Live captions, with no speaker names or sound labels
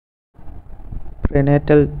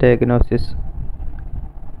Prenatal diagnosis.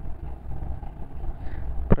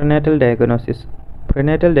 Prenatal diagnosis.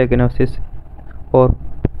 Prenatal diagnosis or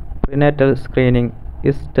prenatal screening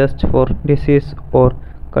is test for disease or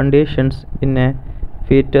conditions in a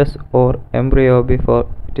fetus or embryo before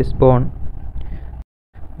it is born.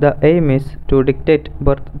 The aim is to detect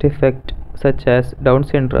birth defects such as Down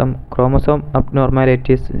syndrome, chromosome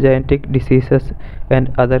abnormalities, genetic diseases,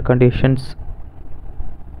 and other conditions.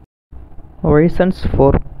 Reasons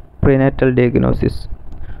for prenatal diagnosis.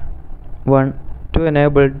 1. To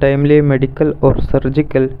enable timely medical or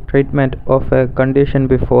surgical treatment of a condition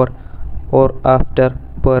before or after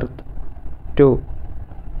birth. 2.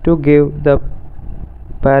 To give the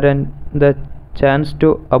parent the chance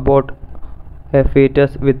to abort a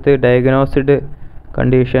fetus with the diagnosed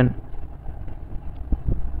condition.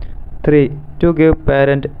 3. To give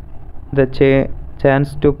parent the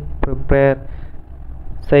chance to prepare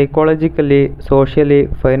psychologically, socially,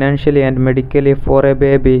 financially and medically for a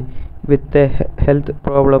baby with a health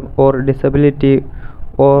problem or disability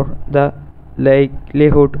or the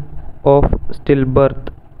likelihood of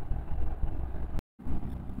stillbirth.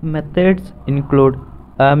 Methods include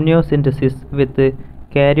amniocentesis with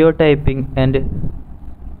karyotyping and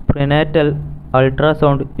prenatal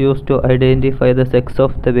ultrasound used to identify the sex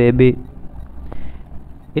of the baby.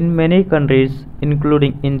 In many countries,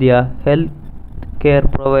 including India,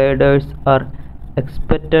 healthcare providers are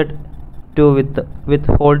expected to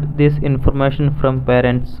withhold this information from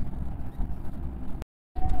parents.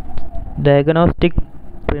 Diagnostic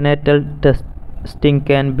prenatal testing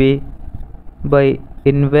can be by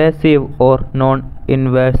invasive or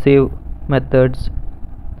non-invasive methods.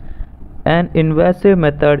 An invasive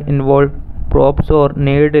method involves probes or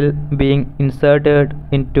needle being inserted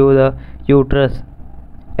into the uterus,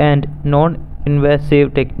 and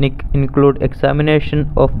non-invasive techniques include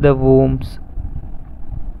examination of the wombs.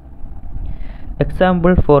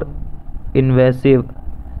 Example for invasive: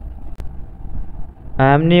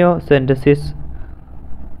 amniocentesis,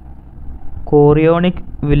 chorionic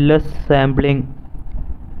villus sampling.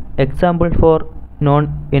 Example for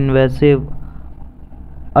non-invasive: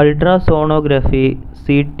 ultrasonography,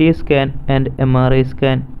 CT scan and MRI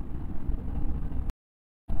scan.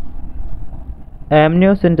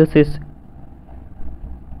 Amniocentesis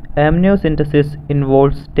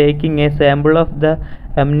involves taking a sample of the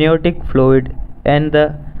amniotic fluid, and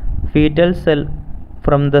the fetal cells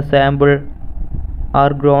from the sample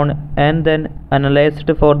are grown and then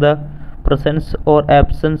analyzed for the presence or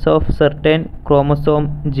absence of certain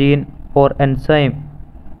chromosome, gene or enzyme.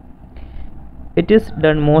 It is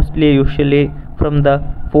done usually from the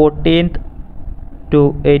 14th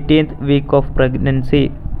to 18th week of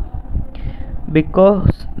pregnancy.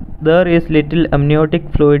 Because there is little amniotic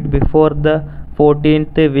fluid before the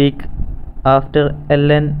 14th week, after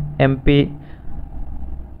LNMP,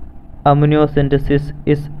 amniocentesis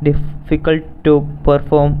is difficult to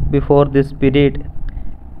perform before this period.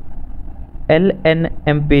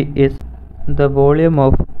 LNMP is the volume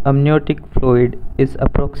of amniotic fluid is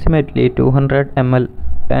approximately 200 ml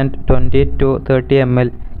and 20 to 30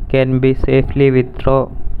 ml can be safely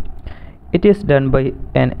withdrawn. It is done by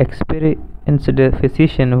an experienced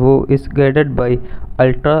physician who is guided by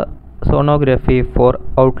ultrasonography for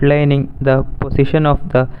outlining the position of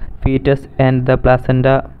the fetus and the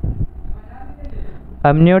placenta.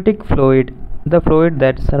 Amniotic fluid, the fluid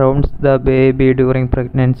that surrounds the baby during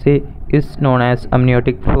pregnancy, is known as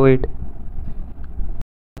amniotic fluid.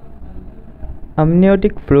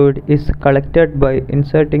 Amniotic fluid is collected by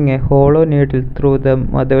inserting a hollow needle through the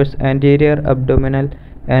mother's anterior abdominal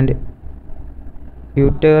and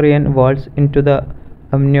uterine walls into the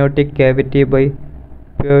amniotic cavity by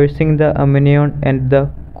piercing the amnion and the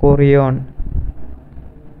chorion.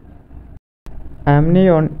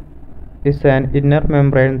 Amnion is an inner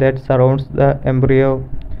membrane that surrounds the embryo.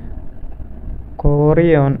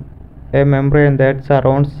 Chorion, a membrane that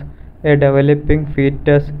surrounds a developing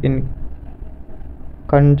fetus in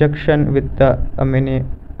conjunction with the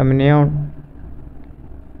amnion.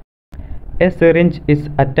 A syringe is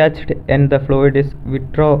attached and the fluid is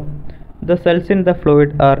withdrawn. The cells in the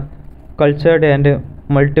fluid are cultured and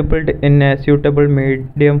multiplied in a suitable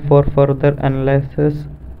medium for further analysis.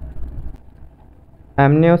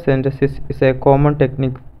 Amniocentesis is a common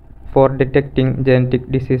technique for detecting genetic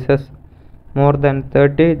diseases. More than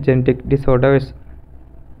 30 genetic disorders.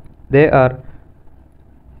 They are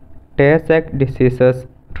Tay-Sachs diseases,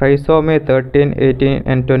 trisomy 13, 18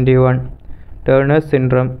 and 21, Turner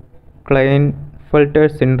syndrome, Klinefelter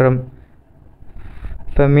syndrome,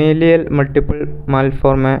 familial multiple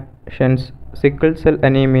malformations, sickle cell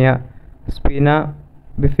anemia, spina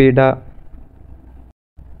bifida.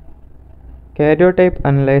 Karyotype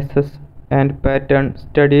analysis and pattern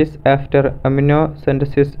studies after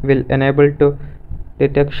amniocentesis will enable to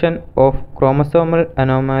detection of chromosomal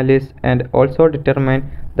anomalies and also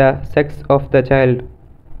determine the sex of the child.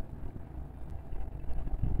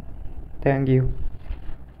 Thank you.